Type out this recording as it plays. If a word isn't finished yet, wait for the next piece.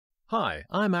Hi,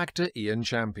 I'm actor Ian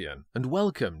Champion, and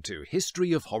welcome to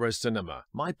History of Horror Cinema,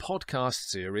 my podcast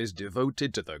series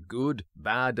devoted to the good,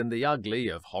 bad, and the ugly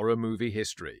of horror movie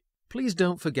history. Please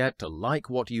don't forget to like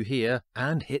what you hear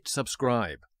and hit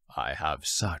subscribe. I have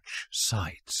such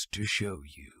sights to show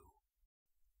you.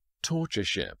 Torture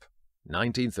Ship,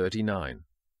 1939.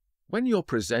 When you're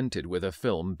presented with a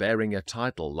film bearing a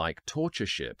title like Torture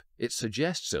Ship, it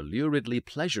suggests a luridly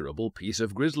pleasurable piece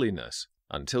of grisliness,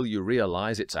 until you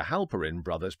realize it's a Halperin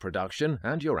Brothers production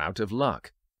and you're out of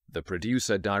luck. The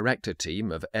producer-director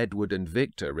team of Edward and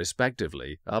Victor,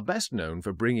 respectively, are best known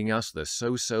for bringing us the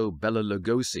so-so Bela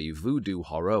Lugosi voodoo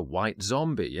horror White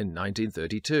Zombie in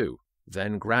 1932,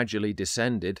 then gradually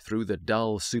descended through the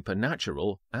dull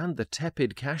Supernatural and the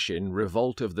tepid cash-in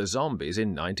Revolt of the Zombies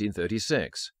in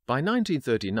 1936. By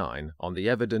 1939, on the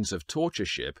evidence of Torture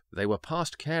Ship, they were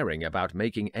past caring about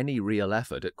making any real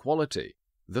effort at quality.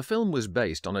 The film was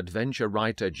based on adventure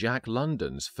writer Jack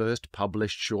London's first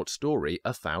published short story,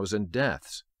 1,000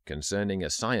 Deaths, concerning a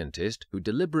scientist who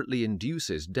deliberately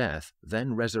induces death,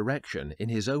 then resurrection, in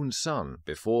his own son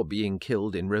before being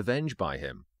killed in revenge by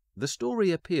him. The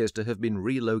story appears to have been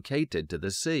relocated to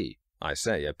the sea. I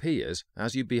say appears,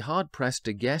 as you'd be hard-pressed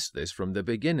to guess this from the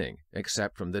beginning,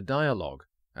 except from the dialogue,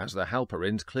 as the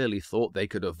Halperins clearly thought they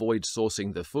could avoid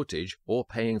sourcing the footage or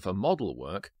paying for model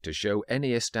work to show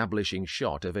any establishing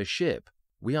shot of a ship.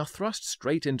 We are thrust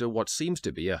straight into what seems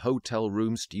to be a hotel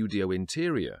room studio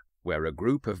interior, where a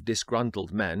group of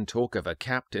disgruntled men talk of a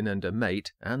captain and a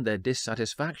mate and their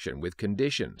dissatisfaction with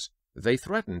conditions. They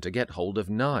threaten to get hold of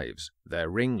knives, their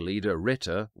ringleader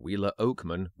Ritter, Wheeler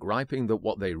Oakman, griping that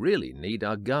what they really need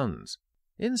are guns.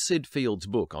 In Sid Field's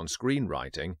book on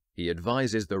screenwriting, he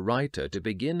advises the writer to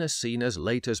begin a scene as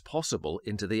late as possible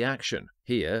into the action.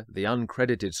 Here, the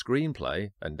uncredited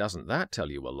screenplay, and doesn't that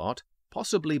tell you a lot,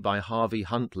 possibly by Harvey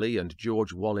Huntley and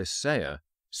George Wallace Sayer,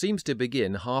 seems to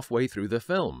begin halfway through the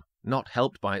film, not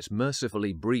helped by its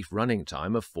mercifully brief running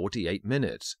time of 48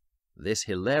 minutes. This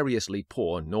hilariously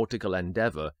poor nautical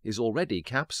endeavor is already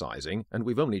capsizing, and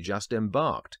we've only just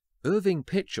embarked. Irving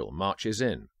Pitchell marches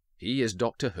in. He is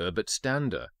Dr. Herbert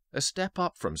Stander, a step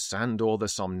up from Sandor the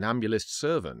Somnambulist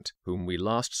Servant, whom we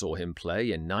last saw him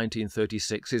play in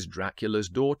 1936's Dracula's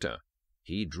Daughter.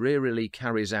 He drearily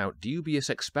carries out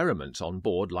dubious experiments on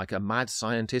board like a mad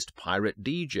scientist pirate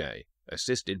DJ,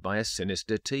 assisted by a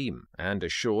sinister team, and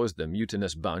assures the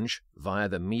mutinous bunch, via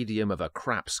the medium of a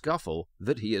crap scuffle,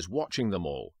 that he is watching them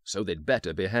all, so they'd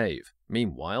better behave.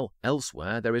 Meanwhile,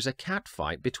 elsewhere there is a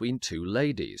catfight between two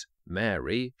ladies,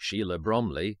 Mary, Sheila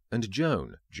Bromley, and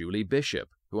Joan, Julie Bishop,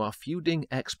 who are feuding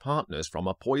ex-partners from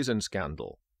a poison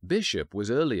scandal. Bishop was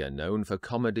earlier known for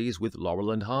comedies with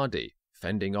Laurel and Hardy,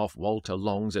 fending off Walter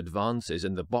Long's advances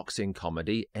in the boxing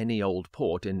comedy Any Old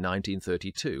Port in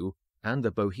 1932, and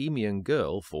The Bohemian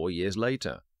Girl 4 years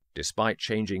later. Despite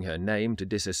changing her name to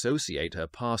disassociate her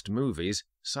past movies,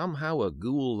 somehow a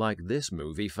ghoul like this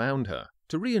movie found her.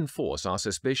 To reinforce our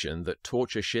suspicion that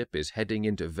Torture Ship is heading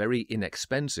into very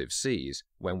inexpensive seas,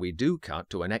 when we do cut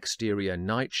to an exterior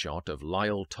night shot of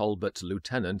Lyle Talbot's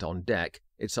lieutenant on deck,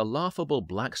 it's a laughable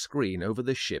black screen over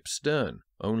the ship's stern.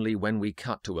 Only when we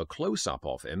cut to a close-up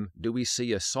of him do we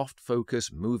see a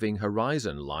soft-focus moving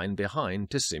horizon line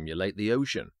behind to simulate the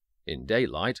ocean. In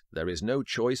daylight, there is no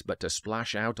choice but to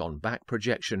splash out on back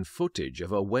projection footage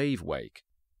of a wave wake.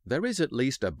 There is at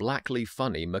least a blackly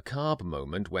funny macabre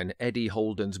moment when Eddie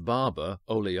Holden's barber,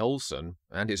 Ole Olsen,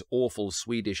 and his awful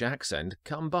Swedish accent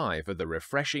come by for the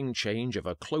refreshing change of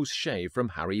a close shave from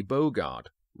Harry Bogard,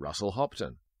 Russell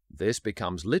Hopton. This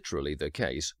becomes literally the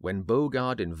case when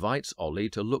Bogard invites Ole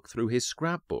to look through his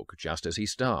scrapbook just as he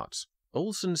starts.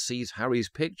 Olsen sees Harry's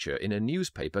picture in a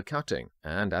newspaper cutting,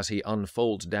 and as he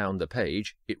unfolds down the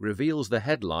page, it reveals the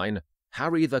headline,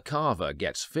 "Harry the Carver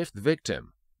Gets Fifth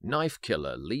Victim. Knife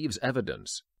Killer Leaves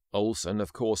Evidence." Olsen,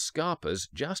 of course, scarpers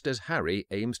just as Harry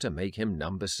aims to make him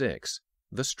number 6.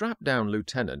 The strapped-down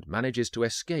lieutenant manages to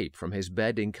escape from his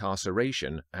bed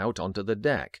incarceration out onto the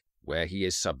deck, where he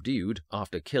is subdued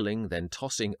after killing then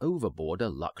tossing overboard a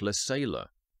luckless sailor.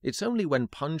 It's only when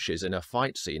punches in a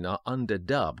fight scene are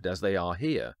underdubbed as they are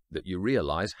here that you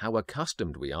realize how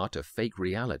accustomed we are to fake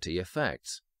reality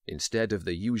effects. Instead of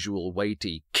the usual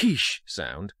weighty "quiche"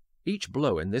 sound, each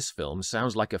blow in this film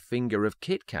sounds like a finger of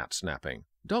Kit Kat snapping.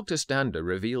 Dr. Stander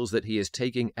reveals that he is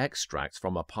taking extracts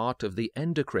from a part of the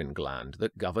endocrine gland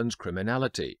that governs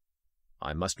criminality.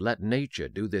 "I must let nature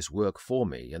do this work for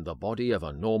me in the body of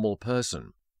a normal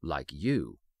person, like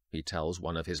you," he tells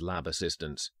one of his lab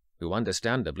assistants, who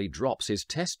understandably drops his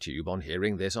test tube on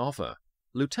hearing this offer.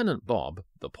 Lieutenant Bob,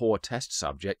 the poor test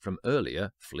subject from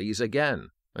earlier, flees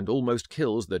again. and almost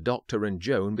kills the Doctor and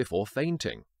Joan before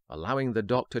fainting, allowing the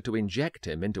Doctor to inject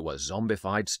him into a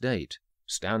zombified state.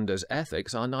 Stander's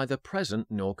ethics are neither present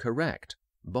nor correct.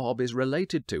 Bob is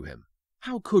related to him.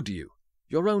 "How could you?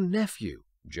 Your own nephew,"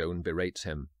 Joan berates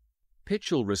him.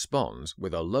 Pitchell responds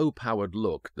with a low-powered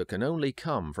look that can only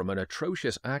come from an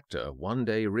atrocious actor one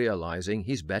day realizing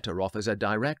he's better off as a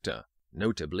director,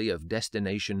 notably of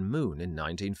Destination Moon in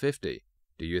 1950.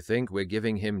 "Do you think we're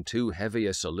giving him too heavy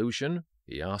a solution?"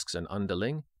 he asks an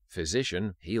underling.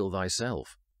 "Physician, heal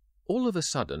thyself." All of a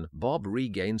sudden, Bob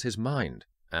regains his mind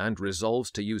and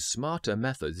resolves to use smarter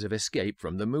methods of escape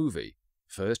from the movie,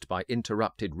 first by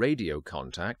interrupted radio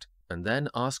contact, and then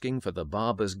asking for the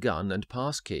barber's gun and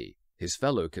passkey. His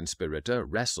fellow conspirator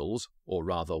wrestles, or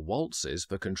rather waltzes,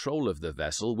 for control of the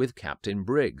vessel with Captain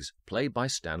Briggs, played by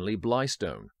Stanley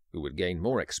Blystone, who would gain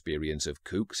more experience of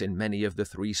kooks in many of the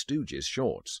Three Stooges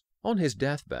shorts. On his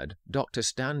deathbed, Dr.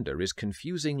 Stander is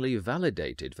confusingly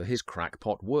validated for his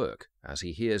crackpot work as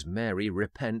he hears Mary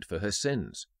repent for her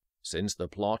sins. Since the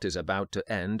plot is about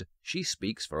to end, she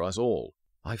speaks for us all.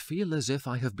 "I feel as if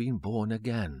I have been born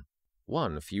again."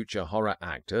 One future horror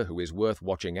actor who is worth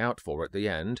watching out for at the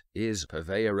end is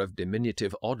purveyor of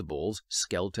diminutive oddballs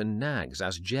Skelton Knaggs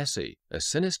as Jesse, a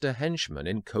sinister henchman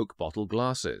in Coke bottle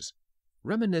glasses.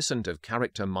 Reminiscent of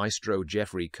character maestro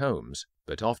Jeffrey Combs,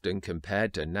 but often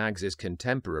compared to Knaggs's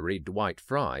contemporary Dwight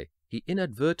Fry, he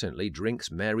inadvertently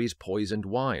drinks Mary's poisoned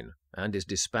wine and is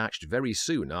dispatched very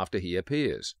soon after he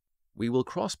appears. We will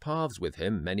cross paths with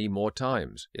him many more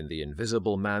times in The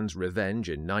Invisible Man's Revenge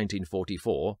in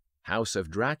 1944, House of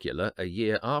Dracula a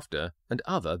year after, and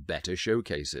other better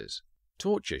showcases.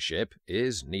 Torture Ship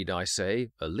is, need I say,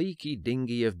 a leaky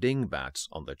dinghy of dingbats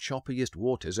on the choppiest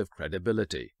waters of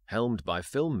credibility, helmed by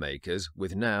filmmakers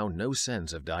with now no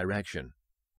sense of direction.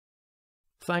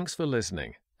 Thanks for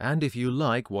listening, and if you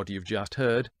like what you've just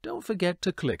heard, don't forget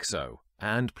to click so,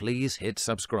 and please hit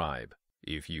subscribe.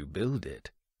 If you build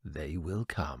it, they will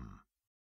come.